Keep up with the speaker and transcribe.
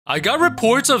I got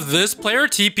reports of this player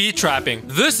TP trapping.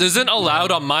 This isn't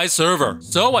allowed on my server,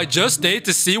 so I just stayed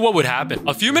to see what would happen.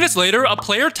 A few minutes later, a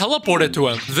player teleported to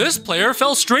him. This player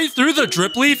fell straight through the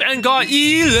drip leaf and got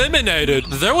eliminated.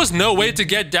 There was no way to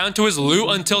get down to his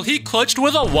loot until he clutched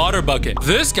with a water bucket.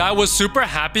 This guy was super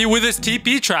happy with his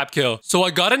TP trap kill, so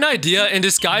I got an idea and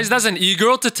disguised as an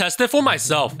e-girl to test it for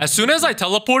myself. As soon as I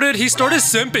teleported, he started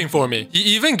simping for me. He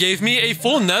even gave me a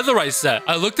full netherite set.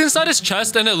 I looked inside his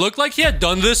chest and it looked like he had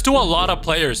done this to a lot of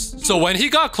players. So when he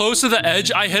got close to the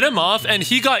edge, I hit him off and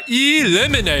he got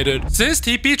eliminated. Since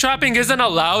TP trapping isn't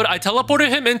allowed, I teleported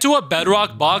him into a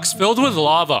bedrock box filled with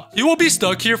lava. He will be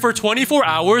stuck here for 24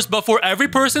 hours, but for every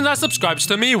person that subscribes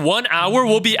to me, 1 hour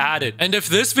will be added. And if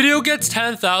this video gets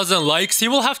 10,000 likes, he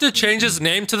will have to change his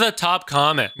name to the top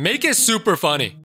comment. Make it super funny.